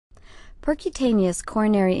Percutaneous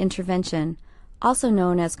coronary intervention, also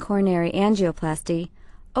known as coronary angioplasty,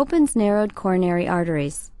 opens narrowed coronary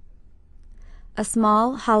arteries. A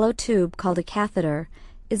small, hollow tube called a catheter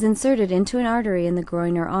is inserted into an artery in the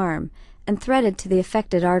groin or arm and threaded to the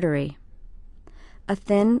affected artery. A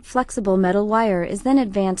thin, flexible metal wire is then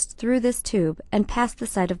advanced through this tube and past the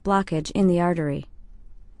site of blockage in the artery.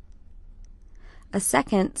 A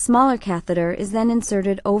second, smaller catheter is then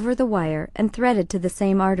inserted over the wire and threaded to the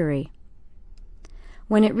same artery.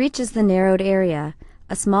 When it reaches the narrowed area,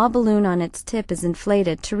 a small balloon on its tip is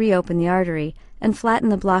inflated to reopen the artery and flatten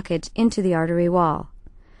the blockage into the artery wall,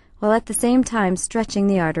 while at the same time stretching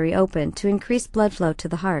the artery open to increase blood flow to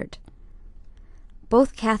the heart.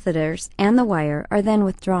 Both catheters and the wire are then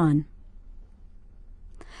withdrawn.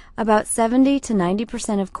 About 70 to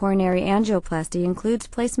 90% of coronary angioplasty includes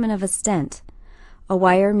placement of a stent, a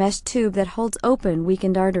wire mesh tube that holds open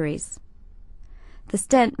weakened arteries. The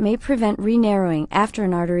stent may prevent re-narrowing after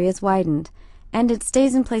an artery is widened, and it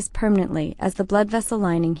stays in place permanently as the blood vessel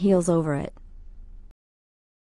lining heals over it.